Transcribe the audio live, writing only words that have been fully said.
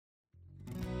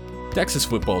Texas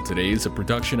Football Today is a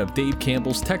production of Dave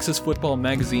Campbell's Texas Football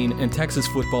Magazine and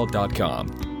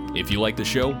TexasFootball.com. If you like the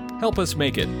show, help us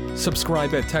make it.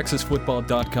 Subscribe at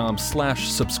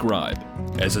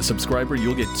TexasFootball.com/subscribe. As a subscriber,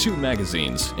 you'll get 2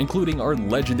 magazines, including our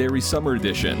legendary summer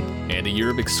edition, and a year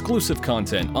of exclusive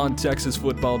content on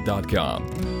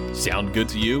TexasFootball.com. Sound good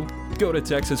to you? Go to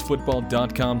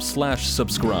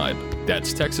TexasFootball.com/subscribe.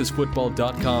 That's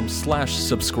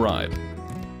TexasFootball.com/subscribe.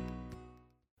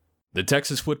 The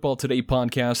Texas Football Today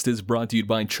podcast is brought to you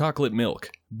by Chocolate Milk,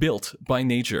 built by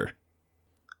nature.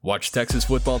 Watch Texas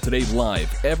Football Today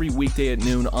live every weekday at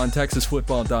noon on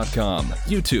TexasFootball.com,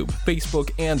 YouTube,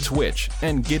 Facebook, and Twitch,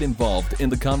 and get involved in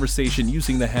the conversation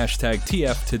using the hashtag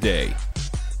TFToday.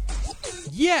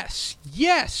 Yes,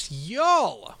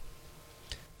 y'all!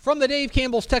 From the Dave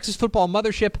Campbell's Texas Football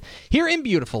Mothership, here in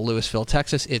beautiful Lewisville,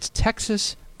 Texas, it's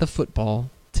Texas the Football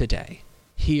Today,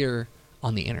 here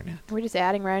on the internet. Are we just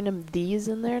adding random these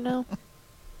in there now?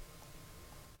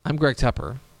 I'm Greg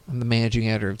Tepper. I'm the managing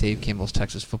editor of Dave Campbell's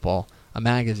Texas Football, a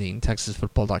magazine,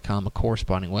 TexasFootball.com, a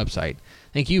corresponding website.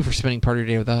 Thank you for spending part of your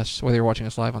day with us, whether you're watching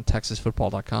us live on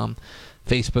TexasFootball.com,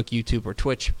 Facebook, YouTube, or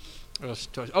Twitch.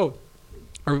 Oh,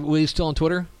 are we still on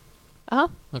Twitter? Uh-huh.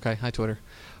 Okay, hi, Twitter.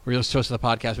 We're just hosting the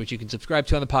podcast, which you can subscribe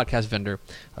to on the podcast vendor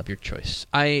of your choice.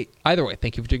 Either way,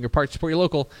 thank you for doing your part to support your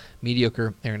local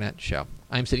mediocre internet show.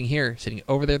 I'm sitting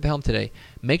over there at the helm today,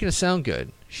 making it sound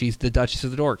good. She's the Duchess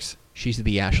of the Dorks. She's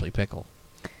the Ashley Pickle.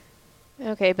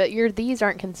 Okay, but these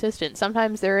aren't consistent.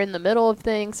 Sometimes they're in the middle of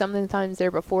things. Sometimes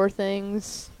they're before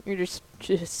things. You're just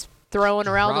throwing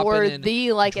around the word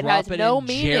 "the" like it has no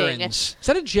meaning. Gerunds. Is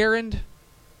that a gerund?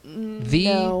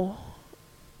 No.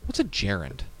 What's a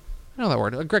gerund? I know that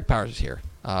word. Greg Powers is here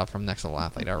from Next Level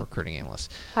Athlete, our recruiting analyst.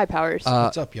 Hi, Powers.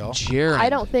 What's up, y'all? Gerund. I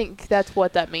don't think that's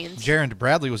what that means. Gerund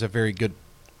Bradley was a very good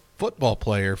football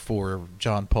player for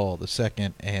John Paul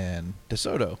II and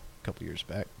DeSoto a couple years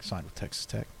back, signed with Texas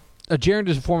Tech. A gerund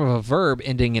is a form of a verb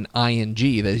ending in ing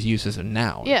that is used as a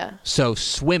noun. Yeah. So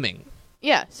swimming.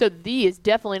 Yeah, so "the" is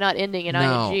definitely not ending in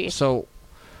ing. So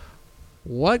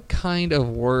what kind of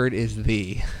word is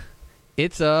 "the"?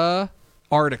 It's a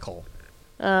article.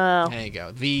 Oh. There you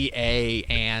go. The, a,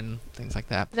 and, things like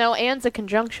that. No, "and's" a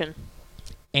conjunction.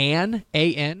 An,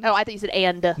 A-N? Oh, I thought you said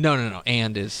 "and." No.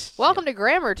 And is... Welcome to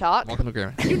Grammar Talk. Welcome to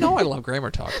Grammar. You know I love Grammar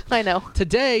Talk. I know.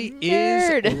 Today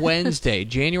Nerd. is Wednesday,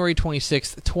 January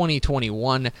 26th,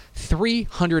 2021.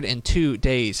 302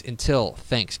 days until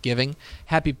Thanksgiving.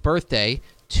 Happy birthday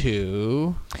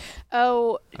to...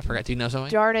 Oh, I forgot. Do you know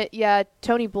something? darn it. Yeah,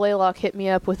 Tony Blaylock hit me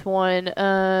up with one.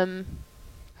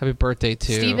 Happy birthday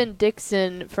to... Stephen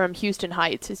Dixon from Houston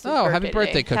Heights. Is his happy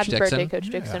birthday, today. Coach Happy Dixon. birthday, Coach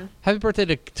Dixon. Happy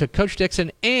birthday to Coach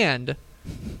Dixon and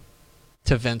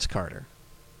to Vince Carter,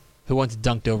 who once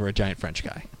dunked over a giant French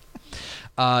guy.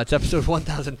 It's episode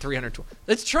 1320.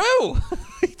 It's true!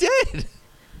 He did!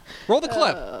 Roll the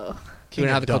clip. King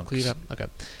have of the clip dunks. queued up? Okay.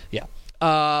 Yeah.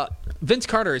 Vince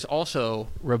Carter is also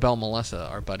Rebel Melissa,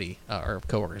 our buddy, our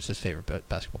coworker, is his favorite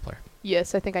basketball player.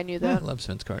 Yes, I think I knew that. Loves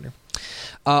Vince Carter.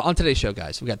 On today's show,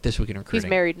 guys, we got This Week in Recruiting. He's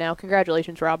married now.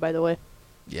 Congratulations, Rob, by the way.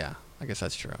 Yeah, I guess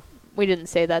that's true. We didn't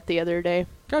say that the other day.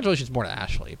 Congratulations more to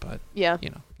Ashley, but, Yeah. you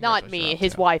know. Not congratulations, me, Rob,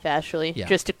 his too. wife, Ashley. Yeah.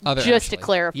 Just to Ashley.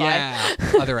 clarify. Yeah,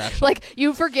 other Ashley. Like,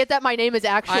 you forget that my name is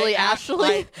actually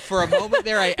Ashley. For a moment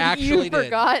there, I actually You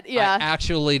forgot? did. Yeah. I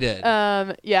actually did.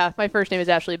 Yeah, my first name is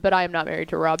Ashley, but I am not married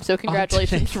to Rob, so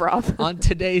congratulations, Rob. On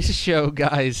today's show,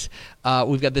 guys,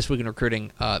 we've got This Week in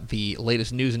Recruiting, the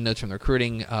latest news and notes from the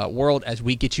recruiting world as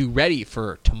we get you ready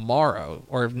for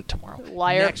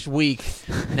next week,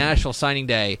 National Signing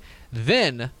Day.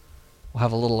 Then we'll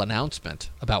have a little announcement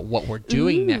about what we're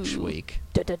doing next week.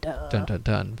 Da-da-da. Dun, dun,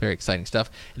 dun. Very exciting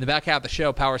stuff. In the back half of the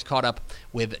show, Powers caught up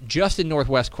with Justin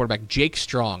Northwest quarterback Jake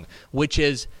Strong, which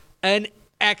is an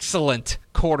excellent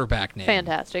quarterback name.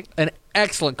 Fantastic. An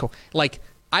excellent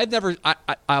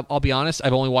I'll be honest,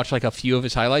 I've only watched like a few of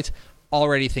his highlights.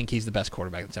 Already think he's the best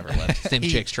quarterback that's ever lived. His name's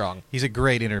Jake Strong. He's a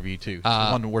great interview, too.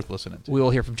 One worth listening to. We will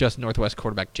hear from Justin Northwest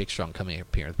quarterback Jake Strong coming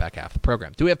up here in the back half of the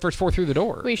program. Do we have first 4 through the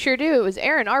door? We sure do. It was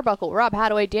Aaron Arbuckle, Rob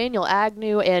Hadaway, Daniel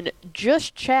Agnew, and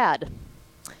Just Chad.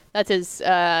 That's his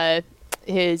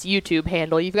YouTube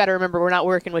handle. You've got to remember we're not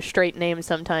working with straight names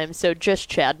sometimes, so Just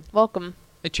Chad. Welcome.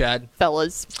 Hey, Chad.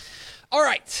 Fellas. All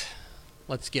right.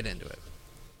 Let's get into it.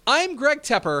 I'm Greg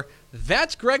Tepper.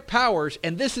 That's Greg Powers,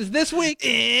 and this is This Week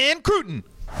in Cruton.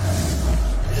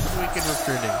 This Week in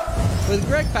Recruiting with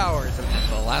Greg Powers of Next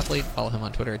Level Athlete. Follow him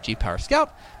on Twitter at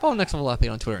GPowerScout. Follow Next Level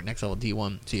Athlete on Twitter at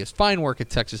NextLevelD1. See his fine work at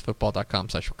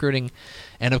TexasFootball.com/recruiting.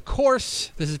 And of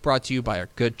course, this is brought to you by our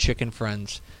good chicken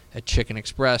friends at Chicken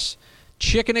Express.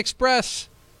 Chicken Express,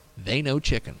 they know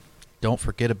chicken. Don't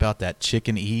forget about that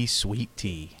Chicken E sweet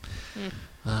tea.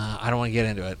 I don't want to get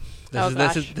into it.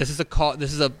 This is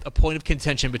a point of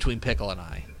contention between Pickle and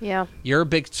I. Yeah. You're a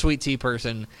big sweet tea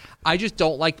person. I just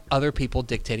don't like other people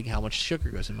dictating how much sugar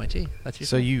goes in my tea. That's just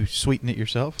So you sweeten it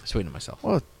yourself? sweeten it myself.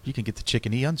 Well, you can get the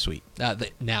Chicken E unsweet.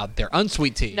 Now they're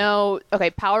unsweet tea. No. Okay.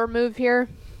 Power move here.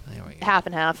 There we go. Half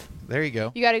and half. There you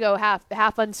go. You got to go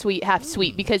half unsweet, half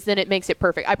sweet, because then it makes it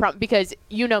perfect. I promise. Because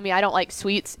you know me, I don't like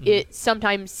sweets. It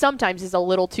sometimes is a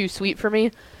little too sweet for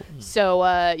me. So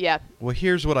yeah. Well,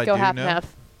 here's what I Go do half know and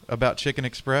half. about Chicken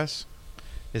Express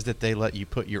is that they let you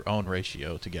put your own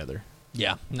ratio together.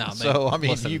 Yeah. No. So, I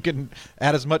mean, listen. you can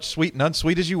add as much sweet and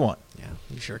unsweet as you want. Yeah,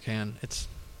 you sure can. I need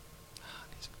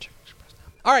some Chicken Express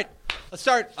now. All right, let's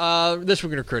start this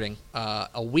week in recruiting.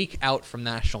 A week out from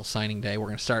National Signing Day, we're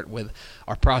going to start with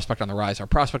our prospect on the rise. Our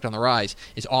prospect on the rise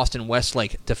is Austin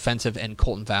Westlake defensive end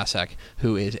Colton Vasek,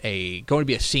 who is going to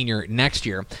be a senior next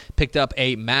year. Picked up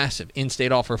a massive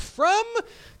in-state offer from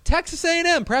Texas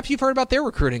A&M. Perhaps you've heard about their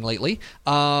recruiting lately.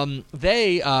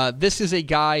 This is a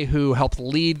guy who helped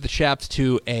lead the Chaps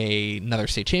to another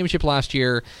state championship last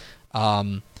year.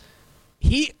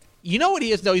 You know what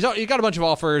he is, though? He's got a bunch of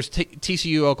offers,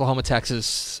 TCU, Oklahoma,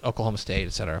 Texas, Oklahoma State,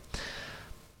 etc.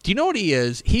 Do you know what he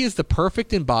is? He is the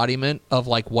perfect embodiment of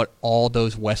like what all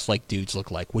those Westlake dudes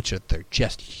look like, which are they're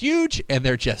just huge and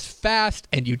they're just fast,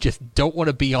 and you just don't want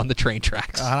to be on the train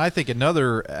tracks. And I think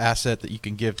another asset that you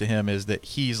can give to him is that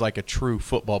he's like a true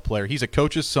football player. He's a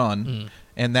coach's son,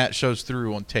 and that shows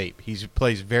through on tape. He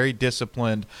plays very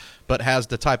disciplined, but has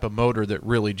the type of motor that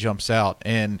really jumps out.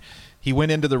 And he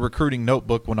went into the recruiting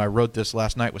notebook when I wrote this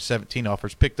last night with 17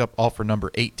 offers, picked up offer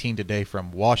number 18 today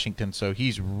from Washington, so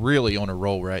he's really on a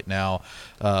roll right now.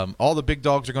 All the big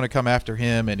dogs are going to come after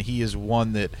him, and he is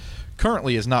one that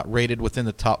currently is not rated within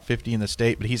the top 50 in the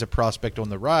state, but he's a prospect on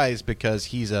the rise because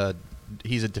he's a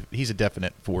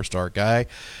definite four-star guy.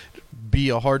 Be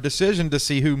a hard decision to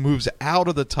see who moves out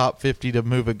of the top 50 to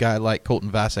move a guy like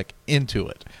Colton Vasek into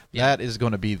it. Yeah. That is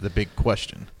going to be the big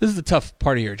question. This is the tough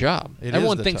part of your job.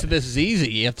 Everyone thinks tough. that this is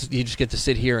easy. You just get to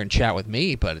sit here and chat with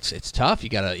me, but it's tough. You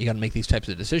gotta make these types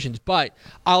of decisions. But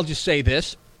I'll just say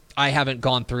this: I haven't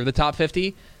gone through the top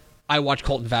 50. I watch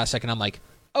Colton Vasek, and I'm like,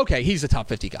 okay, he's the top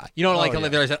 50 guy. You know, like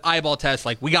there's an eyeball test.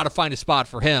 Like we got to find a spot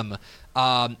for him.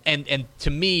 And to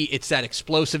me, it's that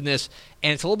explosiveness,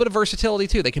 and it's a little bit of versatility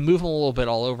too. They can move him a little bit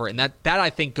all over, and that I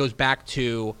think goes back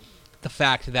to the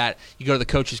fact that you go to the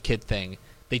coach's kid thing.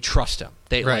 They trust him.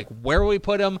 They right. Like, where will we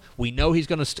put him? We know he's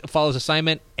going to follow his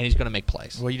assignment, and he's going to make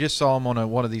plays. Well, you just saw him on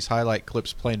one of these highlight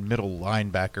clips playing middle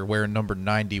linebacker, wearing number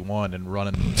 91 and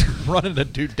running a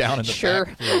dude down in the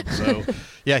backfield. So,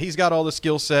 yeah, he's got all the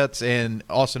skill sets, and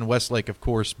Austin Westlake, of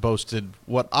course, boasted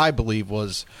what I believe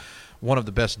was one of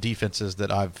the best defenses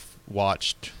that I've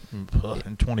watched in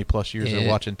 20-plus years of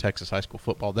watching Texas high school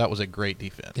football. That was a great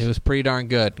defense. It was pretty darn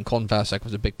good, and Colton Vasek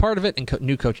was a big part of it, and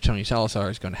new coach Tony Salazar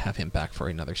is going to have him back for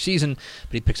another season,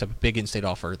 but he picks up a big in-state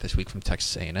offer this week from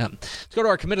Texas A&M. Let's go to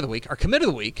our commit of the week. Our commit of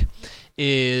the week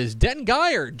is Denton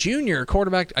Geyer, junior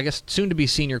quarterback, I guess soon-to-be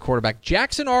senior quarterback,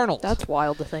 Jackson Arnold. That's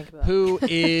wild to think about. Who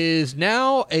is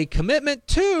now a commitment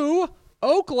to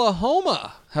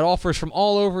Oklahoma. Had offers from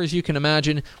all over, as you can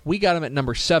imagine. We got him at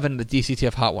number 7 in the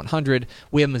DCTF Hot 100.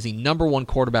 We have him as the number 1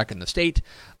 quarterback in the state.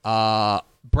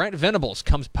 Brent Venables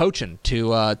comes poaching to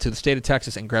the state of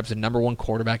Texas and grabs the number 1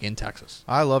 quarterback in Texas.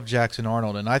 I love Jackson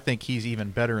Arnold, and I think he's even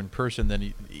better in person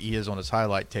than he is on his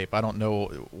highlight tape. I don't know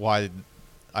why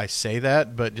I say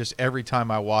that, but just every time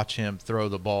I watch him throw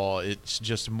the ball, it's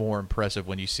just more impressive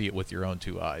when you see it with your own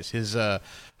 2 eyes. His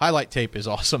highlight tape is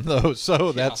awesome, though,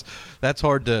 so that's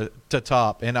hard to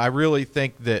top. And I really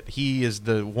think that he is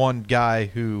the one guy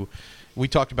who – we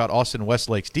talked about Austin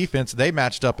Westlake's defense. They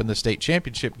matched up in the state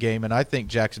championship game, and I think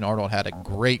Jackson Arnold had a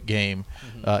great game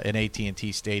in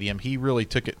AT&T Stadium. He really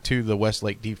took it to the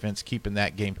Westlake defense, keeping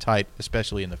that game tight,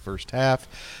 especially in the first half.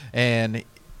 And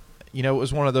 – you know, it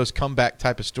was one of those comeback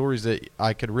type of stories that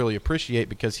I could really appreciate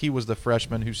because he was the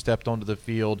freshman who stepped onto the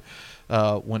field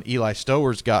when Eli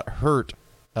Stowers got hurt,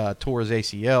 tore his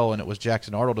ACL, and it was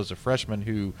Jackson Arnold as a freshman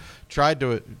who tried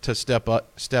to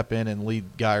step in and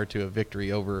lead Geyer to a victory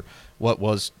over what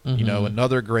was, you know,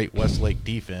 another great Westlake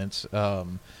defense.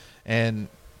 And,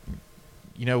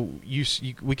 you know,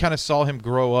 we kind of saw him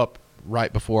grow up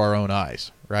right before our own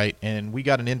eyes, right? And we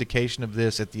got an indication of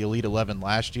this at the Elite 11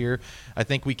 last year. I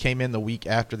think we came in the week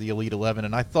after the Elite 11,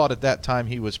 and I thought at that time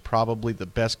he was probably the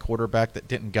best quarterback that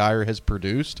Denton Guyer has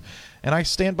produced, and I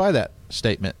stand by that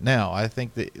statement now. I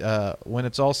think that when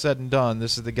it's all said and done,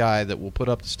 this is the guy that will put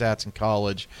up the stats in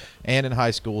college and in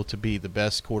high school to be the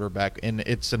best quarterback, and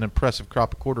it's an impressive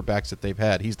crop of quarterbacks that they've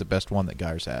had. He's the best one that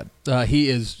Guyer's had.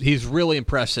 He's really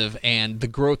impressive, and the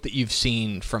growth that you've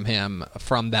seen from him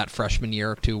from that freshman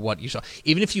year to what you saw,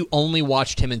 even if you only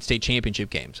watched him in state championship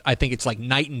games, I think it's like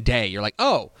night and day. You're like,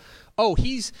 oh,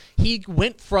 he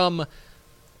went from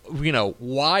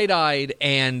wide-eyed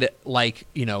and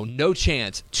no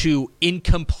chance to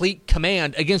incomplete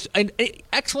command against an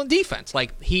excellent defense.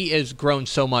 He has grown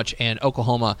so much, and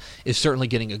Oklahoma is certainly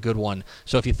getting a good one.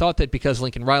 So if you thought that because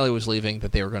Lincoln Riley was leaving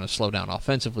that they were going to slow down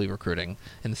offensively recruiting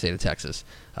in the state of Texas,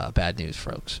 bad news,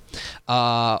 folks.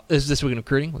 This is This Week in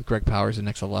Recruiting with Greg Powers and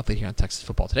Next Level Athlete here on Texas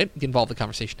Football Today. Get involved in the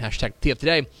conversation, hashtag TF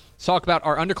Today. Let's talk about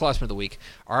our underclassmen of the week.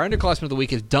 Our underclassmen of the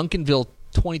week is Duncanville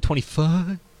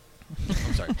 2025.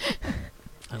 I'm sorry.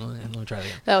 Let me try that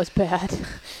again. That was bad.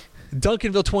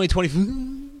 Duncanville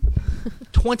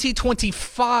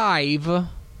 2025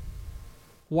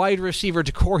 wide receiver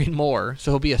DeCorian Moore,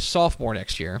 so he'll be a sophomore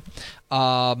next year.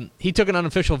 He took an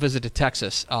unofficial visit to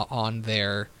Texas on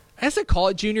their, I guess they call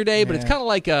it Junior Day, but it's kind of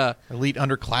like a Elite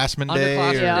Underclassman Day.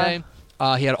 Day.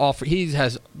 He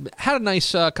has had a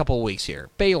nice couple of weeks here.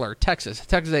 Baylor, Texas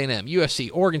A&M,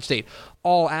 USC, Oregon State,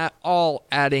 all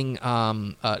adding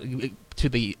to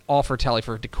the offer tally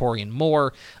for DeCorian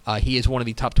Moore. He is one of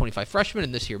the top 25 freshmen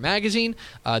in this year's magazine,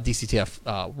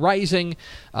 DCTF Rising.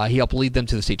 He helped lead them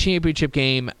to the state championship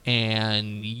game,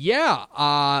 and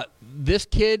this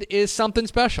kid is something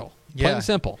special. Plain and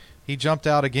simple. He jumped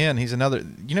out again. He's another.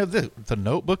 The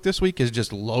notebook this week is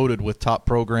just loaded with top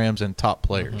programs and top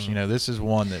players. Mm-hmm. This is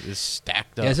one that is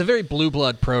stacked up. Yeah, it's a very blue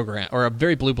blood program, or a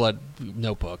very blue blood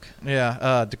notebook.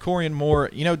 Yeah, DeCorian Moore.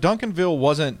 Duncanville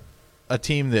wasn't a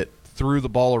team that threw the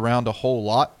ball around a whole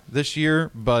lot this year,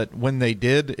 but when they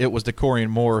did, it was DeCorian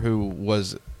Moore who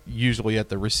was usually at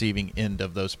the receiving end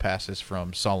of those passes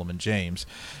from Solomon James.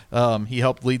 He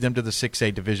helped lead them to the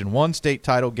 6A Division I state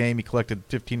title game. He collected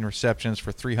 15 receptions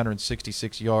for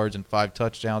 366 yards and 5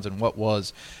 touchdowns in what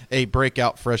was a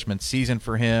breakout freshman season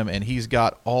for him, and he's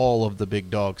got all of the big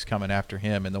dogs coming after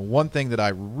him. And the one thing that I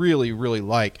really, really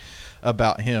like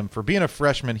about him, for being a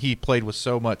freshman, he played with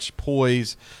so much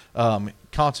poise,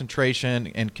 concentration,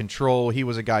 and control. He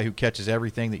was a guy who catches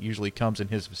everything that usually comes in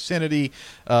his vicinity.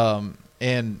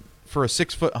 And for a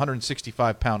 6 foot,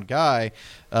 165-pound guy,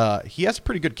 he has a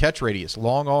pretty good catch radius.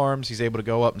 Long arms. He's able to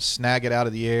go up and snag it out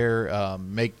of the air,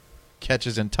 make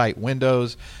catches in tight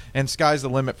windows, and sky's the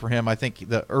limit for him. I think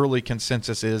the early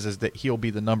consensus is that he'll be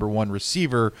the number one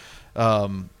receiver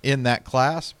in that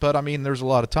class. But, there's a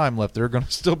lot of time left. There are going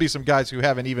to still be some guys who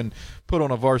haven't even put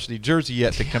on a varsity jersey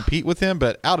yet to compete with him.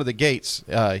 But out of the gates,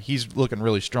 he's looking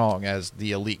really strong as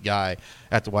the elite guy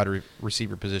at the wide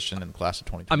receiver position in the class of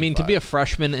 2025. To be a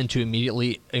freshman and to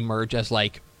immediately emerge as,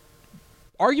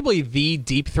 arguably the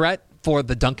deep threat for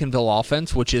the Duncanville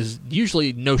offense, which is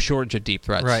usually no shortage of deep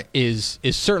threats, right, is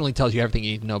certainly tells you everything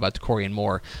you need to know about DeCorian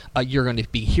Moore. You're going to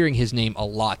be hearing his name a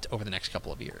lot over the next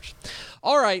couple of years.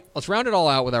 All right, let's round it all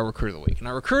out with our Recruit of the Week. And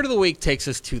our Recruit of the Week takes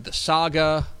us to the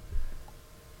saga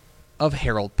of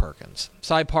Harold Perkins.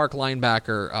 Side Park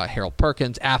linebacker Harold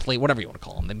Perkins, athlete, whatever you want to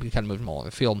call him. They kind of moved him all over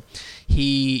the field.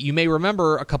 You may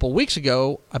remember a couple of weeks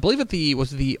ago, I believe at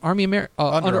the Under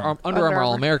Armour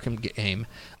All-American game,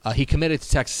 he committed to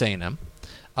Texas A&M.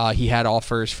 He had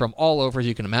offers from all over, as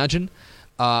you can imagine,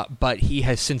 but he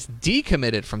has since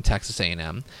decommitted from Texas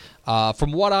A&M.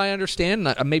 From what I understand,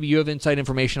 maybe you have inside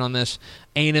information on this,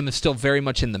 A&M is still very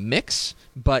much in the mix,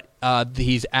 but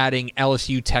he's adding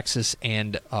LSU, Texas,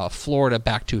 and Florida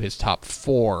back to his top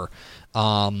 4.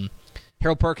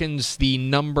 Harold Perkins, do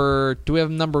we have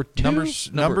number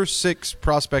 2? Number 6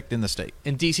 prospect in the state.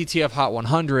 In DCTF Hot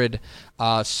 100,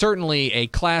 certainly a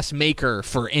class maker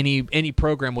for any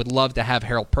program. Would love to have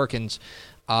Harold Perkins.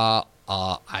 The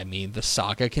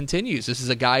saga continues. This is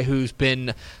a guy who's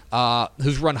been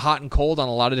who's run hot and cold on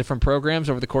a lot of different programs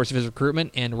over the course of his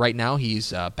recruitment, and right now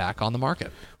he's back on the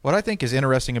market. What I think is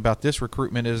interesting about this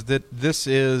recruitment is that this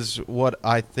is what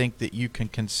I think that you can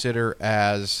consider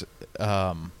as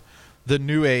the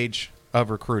new age of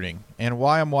recruiting, and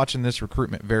why I'm watching this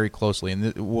recruitment very closely.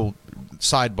 And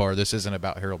sidebar, this isn't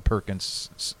about Harold Perkins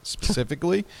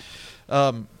specifically.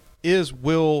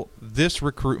 Will this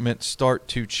recruitment start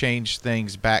to change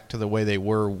things back to the way they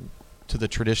were to the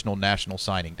traditional National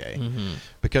Signing Day? Mm-hmm.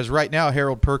 Because right now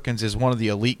Harold Perkins is one of the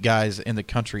elite guys in the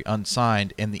country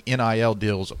unsigned, and the NIL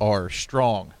deals are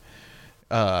strong.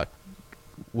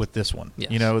 with this one.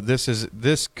 Yes. You know,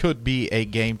 this could be a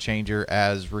game changer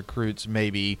as recruits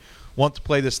maybe want to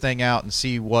play this thing out and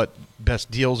see what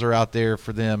best deals are out there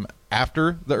for them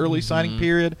after the early signing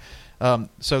period.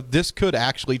 So this could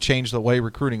actually change the way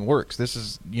recruiting works. This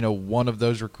is, you know, one of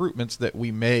those recruitments that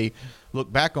we may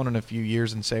look back on in a few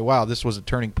years and say, wow, this was a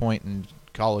turning point and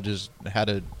colleges had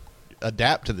to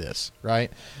adapt to this,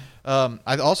 right?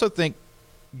 I also think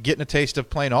getting a taste of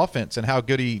playing offense and how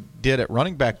good he did at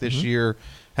running back this year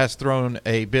has thrown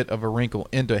a bit of a wrinkle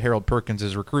into Harold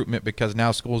Perkins' recruitment, because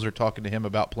now schools are talking to him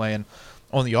about playing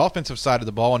on the offensive side of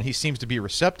the ball, and he seems to be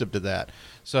receptive to that.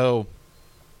 So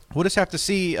we'll just have to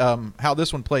see how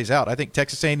this one plays out. I think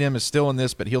Texas A&M is still in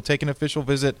this, but he'll take an official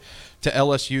visit to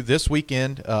LSU this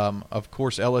weekend. Of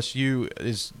course, LSU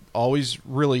is always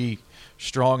really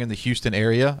strong in the Houston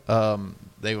area.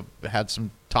 They've had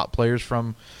some top players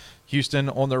from Houston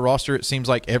on their roster, it seems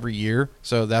like, every year.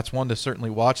 So that's one to certainly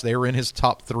watch. They were in his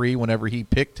top 3 whenever he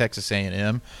picked Texas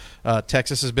A&M.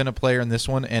 Texas has been a player in this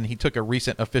one, and he took a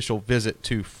recent official visit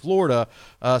to Florida.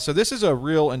 So this is a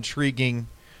real intriguing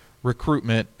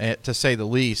recruitment, to say the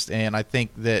least. And I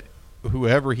think that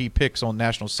whoever he picks on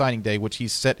National Signing Day, which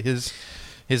he's set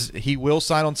he will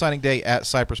sign on signing day at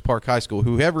Cypress Park High School.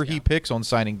 Whoever he picks on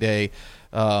signing day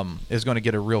is going to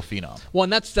get a real phenom. Well,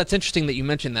 and that's interesting that you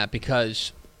mentioned that,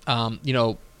 because you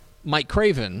know, Mike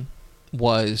Craven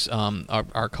was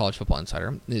our college football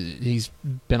insider. He's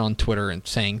been on Twitter and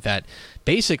saying that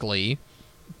basically,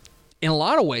 in a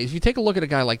lot of ways, if you take a look at a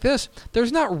guy like this,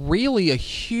 there's not really a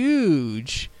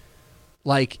huge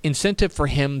incentive for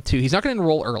him to. He's not going to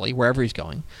enroll early wherever he's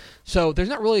going. So there's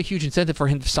not really a huge incentive for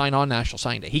him to sign on National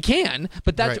Signing Day. He can,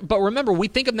 but but remember, we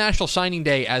think of National Signing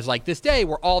Day as like this day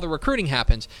where all the recruiting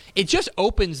happens. It just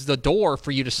opens the door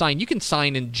for you to sign. You can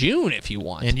sign in June if you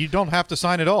want. And you don't have to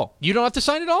sign at all. You don't have to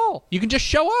sign at all. You can just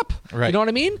show up. Right. You know what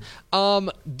I mean?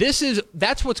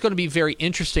 That's what's going to be very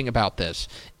interesting about this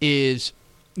is,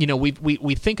 you know, we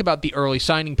think about the early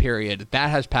signing period.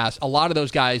 That has passed. A lot of those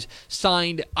guys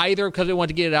signed either because they wanted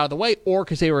to get it out of the way or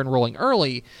because they were enrolling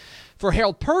early. For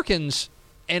Harold Perkins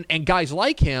and guys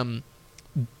like him,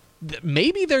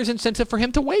 maybe there's incentive for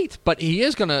him to wait. But he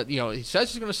is going to, you know, he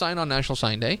says he's going to sign on National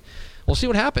Signing Day. We'll see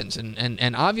what happens.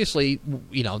 And obviously,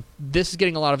 you know, this is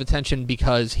getting a lot of attention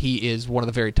because he is one of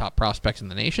the very top prospects in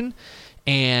the nation.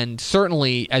 And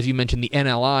certainly, as you mentioned, the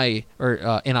NLI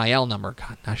or NIL number,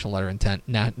 God, National Letter Intent,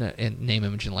 name,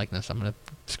 image, and likeness. I'm going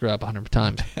to screw up 100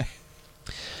 times.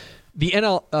 The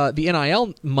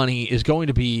NIL money is going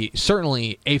to be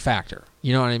certainly a factor.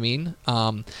 You know what I mean?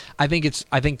 I think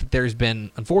that there's been,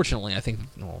 unfortunately,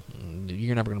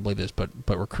 you're never going to believe this, but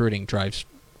recruiting drives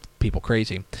people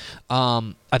crazy.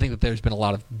 I think that there's been a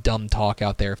lot of dumb talk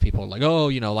out there. People are like, oh,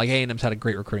 you know, like A&M's had a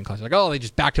great recruiting class. Like, oh, they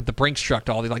just backed up the Brinks truck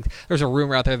to all these. Like, there's a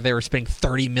rumor out there that they were spending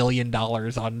 $30 million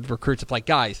on recruits. It's like,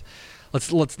 guys,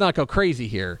 let's not go crazy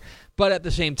here. But at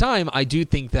the same time, I do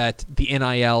think that the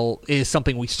NIL is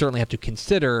something we certainly have to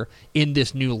consider in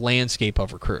this new landscape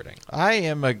of recruiting. I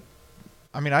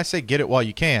say get it while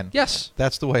you can. Yes.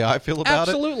 That's the way I feel about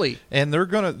it. Absolutely. And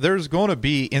there's going to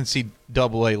be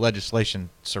NCAA legislation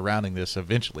surrounding this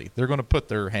eventually. They're going to put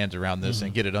their hands around this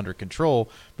and get it under control.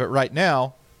 But right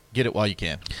now, get it while you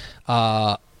can.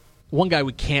 One guy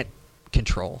we can't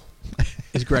control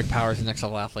is Greg Powers, the Next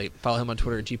Level Athlete. Follow him on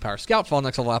Twitter at GPowerScout. Follow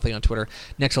Next Level Athlete on Twitter,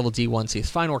 Next Level D1. See his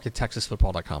fine work at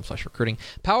TexasFootball.com/recruiting.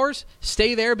 Powers,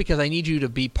 stay there because I need you to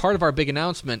be part of our big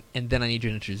announcement, and then I need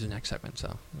you to introduce the next segment.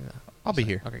 So, yeah. I'll be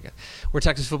here. Okay, good. We're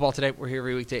Texas Football Today. We're here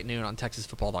every weekday at noon on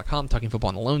TexasFootball.com, talking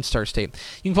football in the Lone Star State.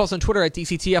 You can follow us on Twitter at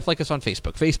DCTF, like us on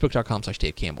Facebook,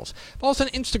 Facebook.com/Dave Campbell's. Follow us on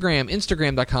Instagram,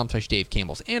 Instagram.com/Dave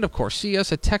Campbell's. And, of course, see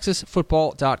us at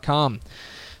TexasFootball.com.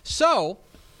 So,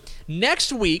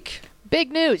 next week...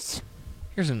 Big news.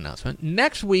 Here's an announcement.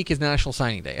 Next week is National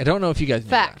Signing Day. I don't know if you guys know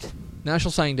Fact. that.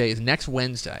 National Signing Day is next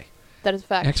Wednesday. That is a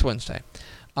fact. Next Wednesday.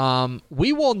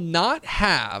 We will not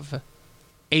have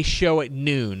a show at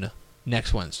noon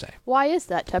next Wednesday. Why is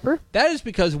that, Tepper? That is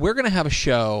because we're going to have a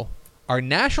show, our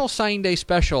National Signing Day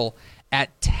special,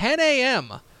 at 10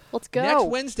 a.m. Let's go. Next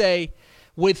Wednesday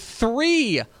with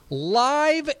 3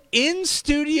 live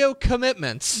in-studio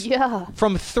commitments Yeah.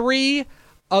 from 3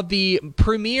 of the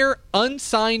premier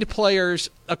unsigned players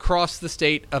across the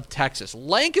state of Texas.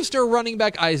 Lancaster running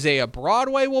back Isaiah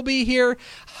Broadway will be here.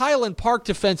 Highland Park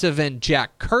defensive end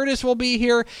Jack Curtis will be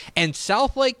here. And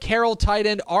Southlake Carroll tight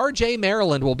end RJ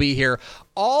Maryland will be here.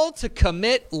 All to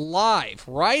commit live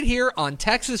right here on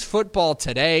Texas Football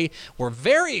Today. We're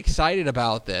very excited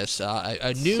about this.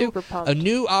 A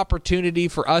new opportunity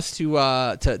for us to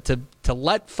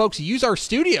let folks use our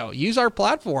studio, use our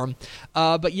platform.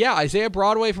 But yeah, Isaiah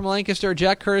Broadway from Lancaster,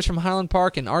 Jack Curtis from Highland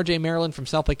Park, and RJ Maryland from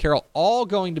Southlake Carroll all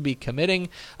going to be committing.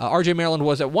 RJ Maryland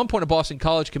was at one point a Boston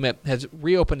College commit, has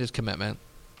reopened his commitment.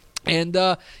 And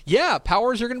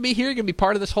Powers are going to be here. You're going to be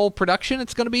part of this whole production.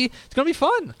 It's going to be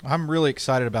fun. I'm really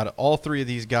excited about it. All three of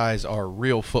these guys are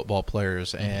real football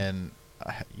players, and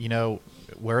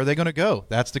where are they going to go?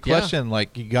 That's the question. Yeah.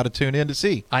 Like, you got to tune in to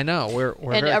see. I know. We're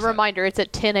and a reminder, it's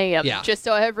at 10 a.m. Yeah. Just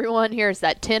so everyone hears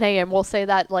that 10 a.m. We'll say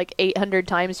that like 800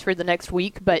 times for the next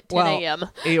week, but 10 a.m.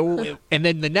 And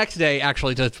then the next day,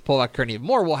 actually, to pull back curtain even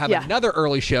more, we'll have another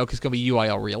early show because it's going to be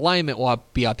UIL realignment. We'll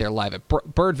be out there live at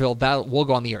Birdville. That will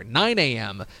go on the air at 9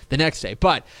 a.m. the next day.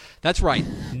 But that's right.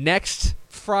 Next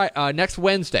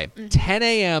Wednesday, 10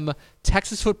 a.m.,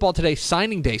 Texas Football Today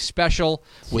signing day special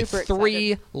with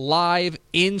three live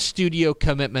in-studio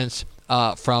commitments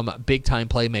from big-time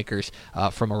playmakers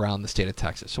from around the state of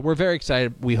Texas. So we're very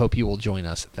excited. We hope you will join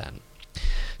us then.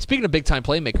 Speaking of big-time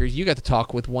playmakers, you got to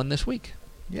talk with one this week.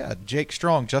 Yeah, Jake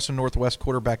Strong, Justin Northwest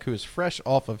quarterback who is fresh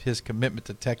off of his commitment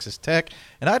to Texas Tech.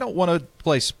 And I don't want to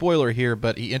play spoiler here,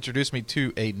 but he introduced me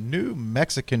to a new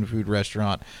Mexican food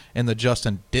restaurant in the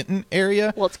Justin Denton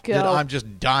area. Let's go. That I'm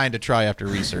just dying to try after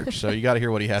research. So you got to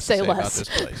hear what he has to say about this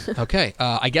place. Okay,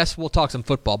 I guess we'll talk some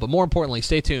football, but more importantly,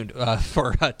 stay tuned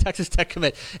for Texas Tech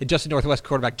commit and Justin Northwest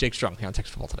quarterback Jake Strong here on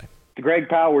Texas Football Today. Greg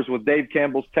Powers with Dave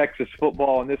Campbell's Texas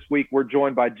Football, and this week we're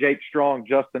joined by Jake Strong,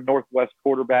 Justin Northwest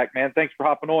quarterback. Man, thanks for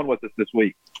hopping on with us this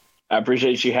week. I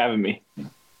appreciate you having me.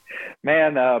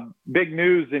 Man, big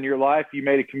news in your life. You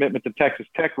made a commitment to Texas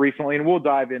Tech recently, and we'll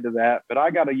dive into that. But I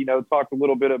got to, talk a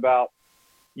little bit about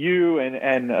you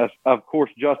and of course,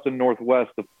 Justin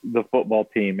Northwest, the football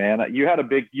team, man. You had a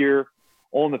big year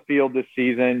on the field this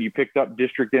season. You picked up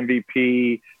district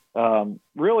MVP.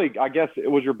 Really, I guess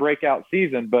it was your breakout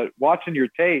season, but watching your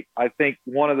tape, I think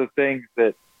one of the things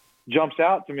that jumps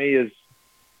out to me is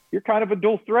you're kind of a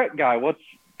dual threat guy.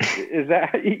 Is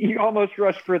that you almost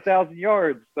rushed for 1,000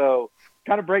 yards? So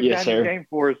kind of break down your game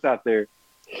for us out there.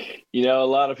 A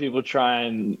lot of people try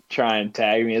and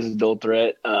tag me as a dual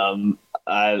threat.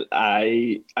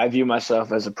 I view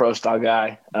myself as a pro style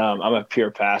guy. I'm a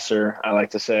pure passer, I like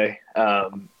to say.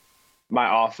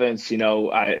 My offense, they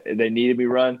need to be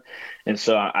run, and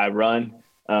so I run.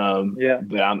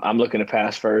 But I'm looking to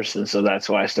pass first, and so that's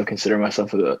why I still consider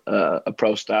myself a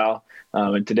pro style.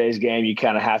 In today's game, you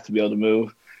kind of have to be able to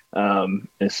move, and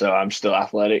so I'm still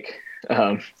athletic.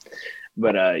 Long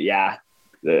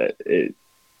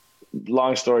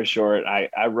story short,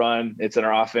 I run. It's in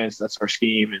our offense. That's our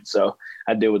scheme, and so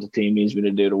I do what the team needs me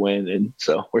to do to win, and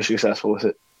so we're successful with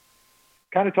it.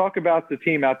 Kind of talk about the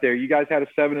team out there. You guys had a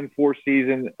 7-4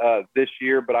 season this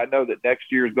year, but I know that next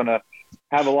year is going to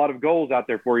have a lot of goals out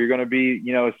there for you. You're going to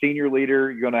be, a senior leader.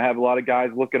 You're going to have a lot of guys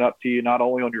looking up to you, not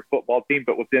only on your football team,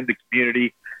 but within the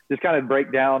community. Just kind of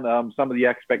break down some of the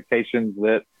expectations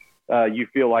that you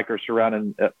feel like are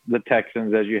surrounding the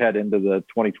Texans as you head into the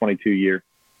 2022 year.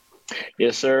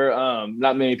 Yes, sir.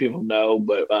 Not many people know,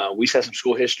 but we set some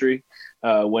school history,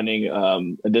 winning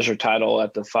a district title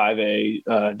at the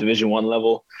 5A Division I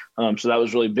level. So that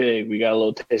was really big. We got a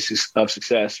little taste of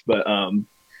success, but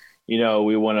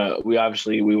we went out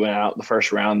the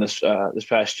first round this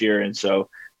past year, and so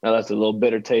that left a little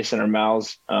bitter taste in our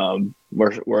mouths.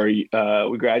 Where we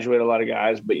graduated a lot of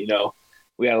guys, but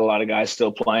we had a lot of guys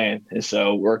still playing, and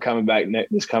so we're coming back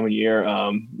this coming year.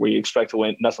 We expect to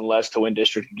win, nothing less to win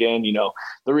district again.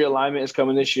 The realignment is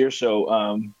coming this year,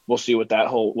 so we'll see what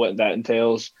that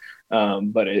entails.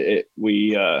 But the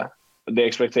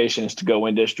expectation is to go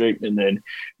win district and then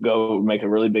go make a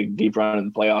really big deep run in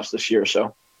the playoffs this year.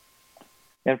 So,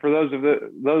 and for those of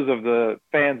the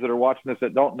fans that are watching this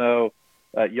that don't know,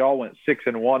 y'all went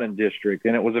 6-1 in district,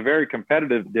 and it was a very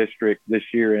competitive district this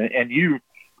year. And you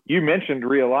mentioned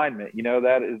realignment.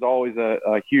 That is always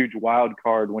a huge wild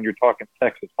card when you're talking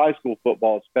Texas high school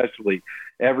football, especially.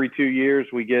 Every 2 years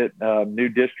we get new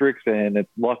districts, and it's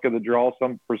luck of the draw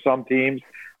for some teams.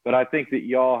 But I think that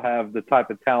y'all have the type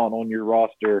of talent on your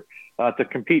roster to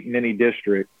compete in any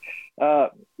district.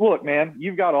 Look, man,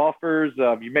 you've got offers.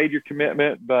 You made your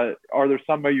commitment, but are there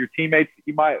some of your teammates that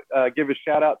you might give a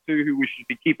shout out to who we should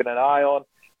be keeping an eye on?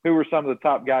 Who are some of the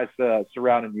top guys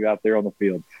surrounding you out there on the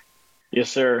field? Yes,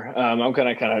 sir. I'm going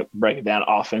to kind of break it down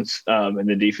offense and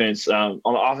the defense. On the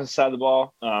offense side of the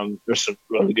ball, there's some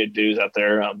really good dudes out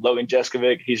there. Logan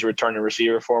Jeskovic, he's a returning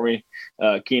receiver for me.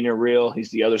 Keenan Reel,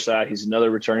 he's the other side. He's another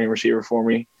returning receiver for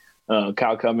me.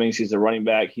 Kyle Cummings, he's the running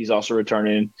back. He's also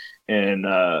returning. And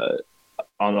on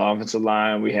the offensive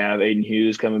line, we have Aiden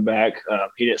Hughes coming back.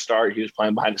 He didn't start. He was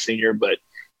playing behind the senior, but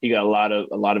he got a lot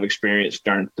of experience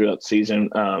throughout the season.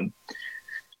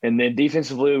 And then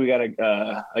defensively, we got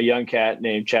a young cat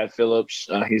named Chad Phillips.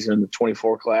 He's in the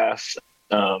 24 class.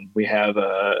 We have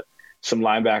some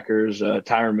linebackers,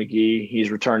 Tyron McGee. He's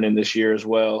returning this year as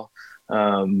well.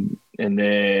 And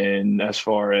then as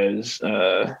far as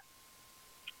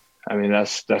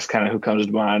that's kind of who comes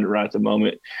to mind right at the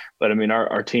moment. But I mean,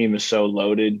 our team is so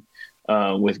loaded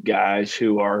with guys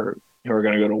who are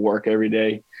going to go to work every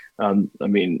day.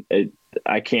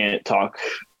 I can't talk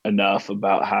enough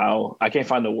about how I can't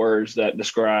find the words that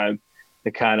describe the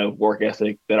kind of work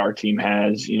ethic that our team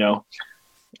has. We're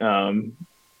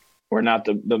not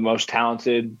the most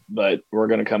talented, but we're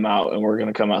going to come out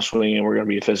swinging, and we're going to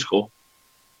be physical.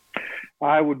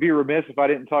 I would be remiss if I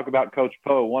didn't talk about Coach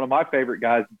Poe, one of my favorite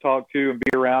guys to talk to and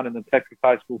be around in the Texas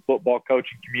high school football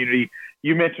coaching community.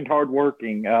 You mentioned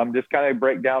hardworking. Just kind of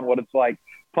break down what it's like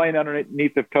playing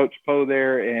underneath of Coach Poe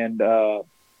there, and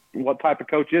what type of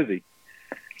coach is he?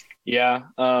 Yeah,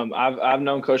 I've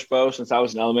known Coach Poe since I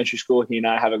was in elementary school. He and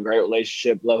I have a great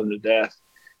relationship, love him to death.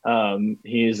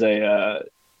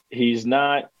 He's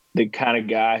not the kind of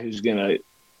guy who's gonna.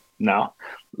 No,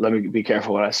 let me be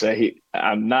careful what I say.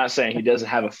 I'm not saying he doesn't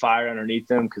have a fire underneath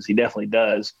him, because he definitely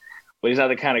does. But he's not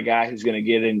the kind of guy who's gonna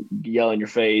get in, yell in your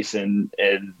face, and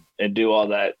do all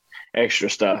that extra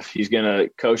stuff. He's gonna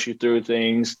coach you through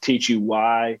things, teach you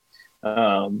why.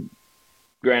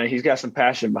 Granted, he's got some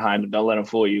passion behind him. Don't let him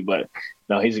fool you. But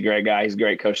no, he's a great guy. He's a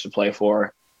great coach to play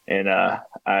for. And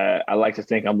I like to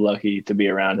think I'm lucky to be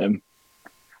around him.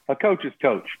 A coach's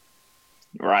coach.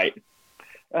 Right.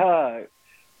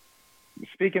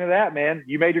 Speaking of that, man,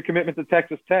 you made your commitment to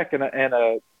Texas Tech, and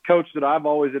a coach that I've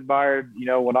always admired,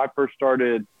 when I first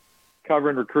started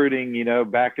covering recruiting,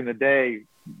 back in the day,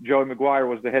 Joey McGuire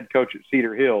was the head coach at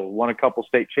Cedar Hill, won a couple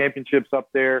state championships up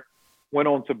there. Went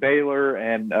on to Baylor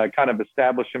and kind of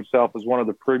established himself as one of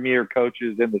the premier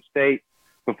coaches in the state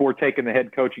before taking the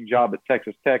head coaching job at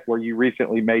Texas Tech, where you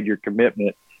recently made your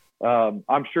commitment.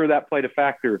 I'm sure that played a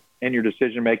factor in your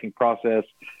decision-making process.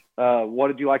 What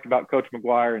did you like about Coach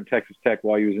McGuire and Texas Tech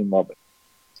while you was in Lubbock?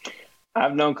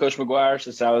 I've known Coach McGuire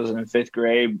since I was in fifth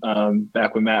grade,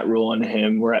 back when Matt Rule and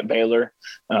him were at Baylor.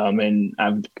 And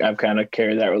I've kind of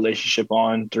carried that relationship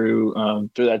on through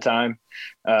that time.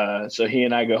 So he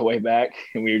and I go way back,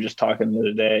 and we were just talking the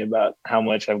other day about how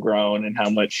much I've grown and how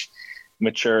much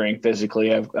maturing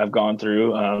physically I've gone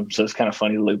through. So it's kind of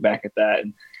funny to look back at that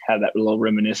and have that little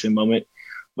reminiscing moment.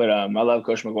 But I love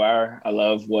Coach McGuire. I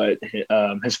love what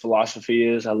his philosophy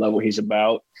is. I love what he's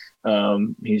about.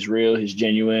 He's real, he's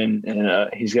genuine, and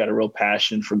he's got a real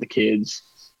passion for the kids.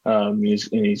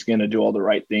 He's going to do all the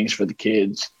right things for the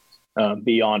kids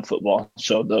beyond football.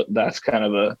 So that's kind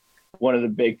of one of the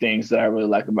big things that I really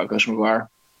like about Coach McGuire.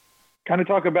 Kind of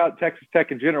talk about Texas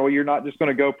Tech in general. You're not just going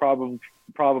to go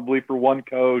probably for one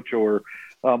coach or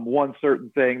one certain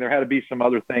thing. There had to be some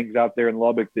other things out there in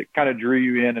Lubbock that kind of drew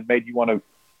you in and made you want to,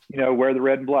 wear the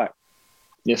red and black.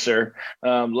 Yes, sir.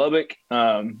 Lubbock,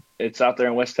 it's out there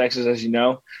in West Texas, as you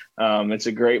know. It's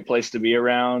a great place to be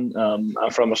around.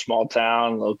 I'm from a small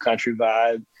town, a little country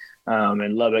vibe,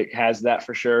 and Lubbock has that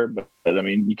for sure. But I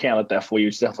mean, you can't let that fool you.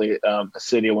 It's definitely a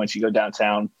city. Once you go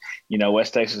downtown,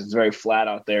 West Texas is very flat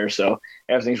out there, so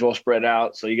everything's well spread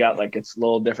out. So you got it's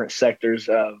little different sectors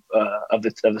of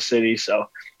the city. So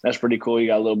that's pretty cool. You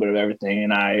got a little bit of everything,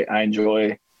 and I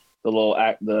enjoy the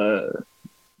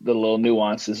little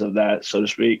nuances of that, so to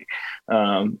speak.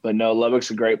 But no, Lubbock's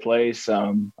a great place.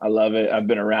 I love it. I've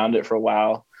been around it for a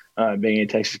while, being a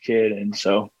Texas kid. And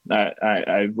so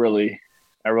I really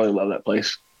love that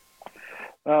place.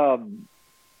 One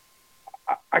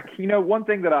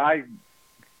thing that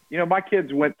my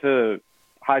kids went to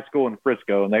high school in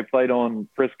Frisco, and they played on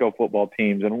Frisco football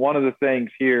teams. And one of the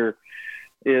things here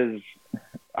is,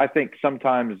 I think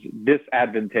sometimes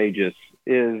disadvantageous,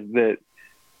 is that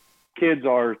kids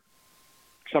are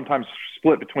sometimes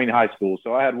split between high schools.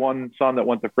 So I had one son that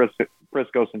went to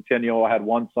Frisco Centennial. I had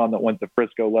one son that went to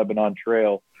Frisco Lebanon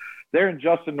Trail. There in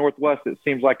Justin Northwest, it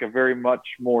seems like a very much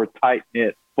more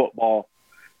tight-knit football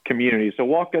community. So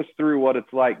walk us through what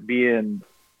it's like being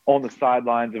on the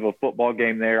sidelines of a football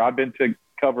game there. I've been to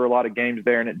cover a lot of games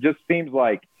there, and it just seems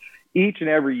like each and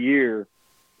every year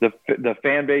the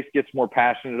fan base gets more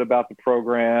passionate about the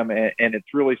program, and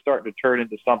it's really starting to turn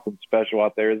into something special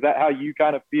out there. Is that how you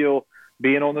kind of feel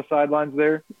being on the sidelines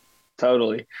there?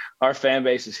 Totally. Our fan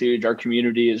base is huge. Our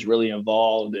community is really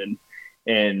involved,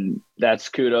 and that's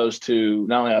kudos to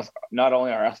not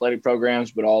only our athletic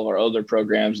programs, but all of our other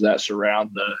programs that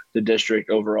surround the district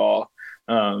overall.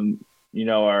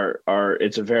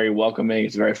 It's a very welcoming,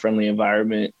 it's a very friendly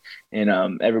environment, and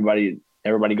everybody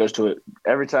goes to it.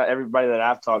 Everybody that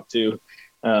I've talked to,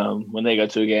 when they go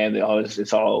to a game,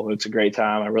 it's a great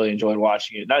time. I really enjoyed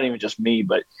watching it. Not even just me,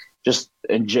 but just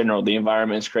in general, the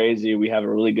environment is crazy. We have a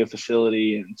really good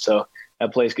facility, and so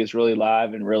that place gets really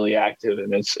live and really active,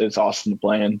 and it's awesome to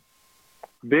play in.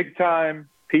 Big time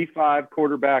P5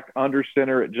 quarterback under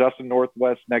center at Justin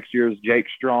Northwest next year is Jake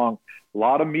Strong. A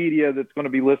lot of media that's going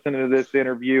to be listening to this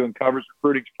interview and covers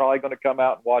recruiting is probably going to come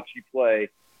out and watch you play.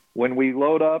 When we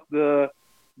load up the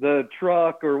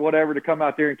truck or whatever to come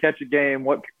out there and catch a game,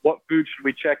 what food should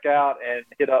we check out and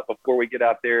hit up before we get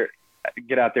out there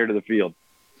to the field?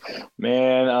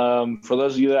 Man, for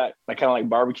those of you that kind of like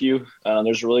barbecue,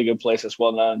 there's a really good place that's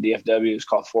well known in DFW. It's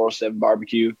called 407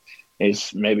 Barbecue.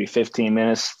 It's maybe 15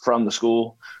 minutes from the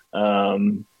school.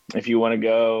 If you want to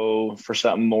go for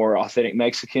something more authentic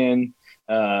Mexican,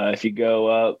 if you go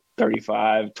up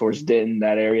 35 towards Denton,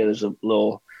 that area, there's a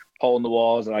little hole in the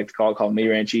wall, as I like to call it, called Mi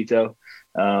Ranchito.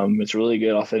 It's a really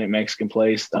good authentic Mexican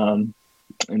place. And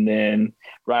then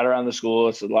right around the school,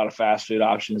 it's a lot of fast food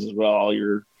options as well. All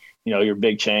your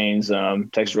big chains,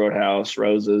 Texas Roadhouse,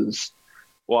 Rosa's,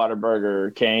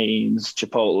 Whataburger, Cane's,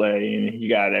 Chipotle. You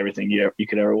got everything you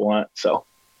could ever want. So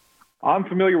I'm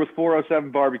familiar with 407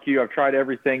 Barbecue. I've tried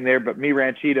everything there, but Mi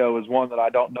Ranchito is one that I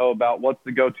don't know about. What's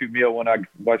the go-to meal when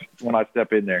I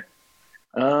step in there?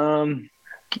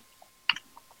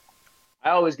 I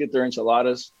always get their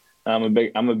enchiladas. I'm a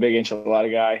big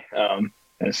enchilada guy.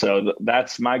 And so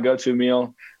that's my go-to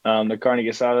meal. The carne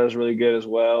asada is really good as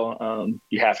well.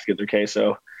 You have to get their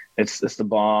queso. It's the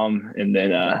bomb. And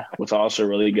then what's also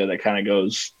really good that kind of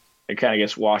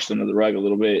gets washed under the rug a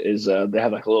little bit is they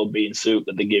have like a little bean soup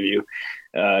that they give you.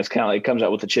 It's kind of like, it comes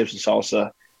out with the chips and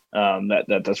salsa.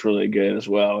 That's really good as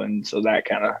well. And so that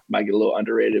kind of might get a little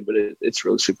underrated, but it's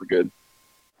really super good.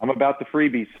 I'm about the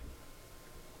freebies.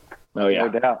 Oh, yeah.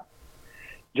 No doubt.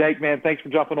 Jake, man, thanks for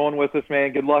jumping on with us,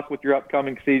 man. Good luck with your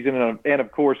upcoming season. And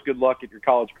of course, good luck at your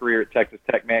college career at Texas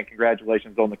Tech, man.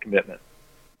 Congratulations on the commitment.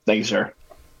 Thank you, sir.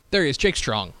 There he is, Jake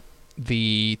Strong,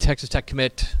 the Texas Tech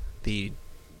commit, the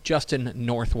Justin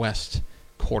Northwest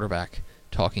quarterback,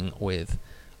 talking with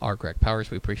our Greg Powers.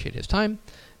 We appreciate his time.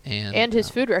 And his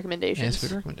food recommendations.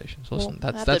 Listen,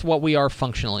 that's what we are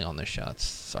functionally on this show.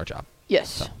 It's our job. Yes.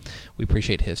 So we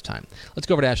appreciate his time. Let's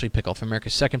go over to Ashley Pickle for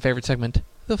America's second favorite segment,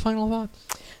 The Final Thoughts.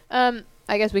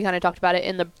 I guess we kind of talked about it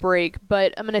in the break,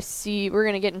 but we're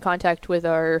going to get in contact with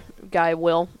our guy,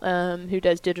 Will, who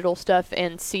does digital stuff,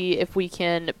 and see if we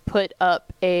can put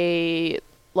up a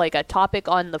topic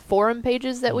on the forum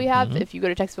pages that we have. Mm-hmm. If you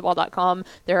go to texasfootball.com,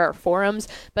 there are forums.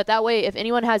 But that way, if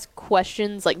anyone has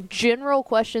questions, like general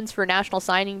questions for National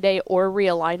Signing Day or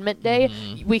Realignment Day,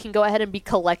 we can go ahead and be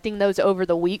collecting those over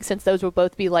the week. Since those will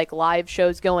both be like live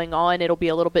shows going on, it'll be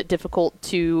a little bit difficult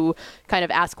to kind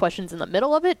of ask questions in the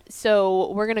middle of it.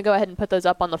 So we're going to go ahead and put those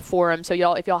up on the forum. So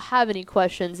if y'all have any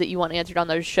questions that you want answered on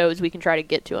those shows, we can try to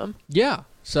get to them. Yeah.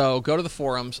 So go to the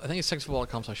forums. I think it's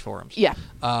texasfootball.com/forums. Yeah.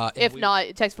 If not,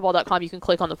 texasfootball.com, you can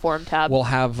click on the forum tab. We'll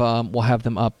have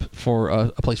them up for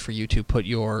a place for you to put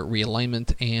your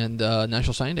realignment and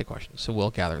National Signing Day questions. So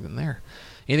we'll gather them there.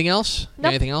 Anything else? Nope.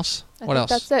 Anything else? What else?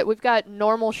 That's it. We've got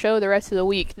normal show the rest of the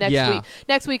week.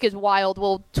 Next week is wild.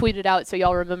 We'll tweet it out so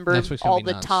y'all remember all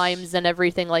the times and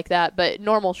everything like that. But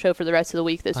normal show for the rest of the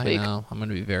week this week. I know. I'm going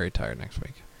to be very tired next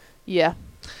week. Yeah.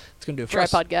 It's going to do it for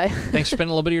Tripod us. guy. Thanks for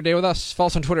spending a little bit of your day with us. Follow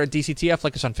us on Twitter at DCTF.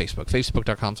 Like us on Facebook,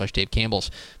 facebook.com/Dave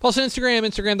Campbell's. Follow us on Instagram,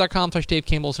 instagram.com/Dave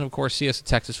Campbell's. And, of course, see us at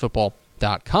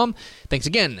texasfootball.com. Thanks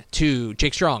again to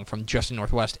Jake Strong from Justin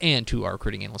Northwest and to our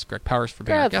recruiting analyst, Greg Powers, for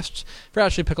being our guests. For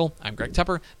Ashley Pickle, I'm Greg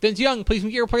Tepper. Vince Young, please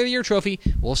meet your Player of the Year trophy.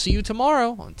 We'll see you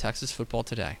tomorrow on Texas Football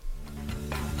Today.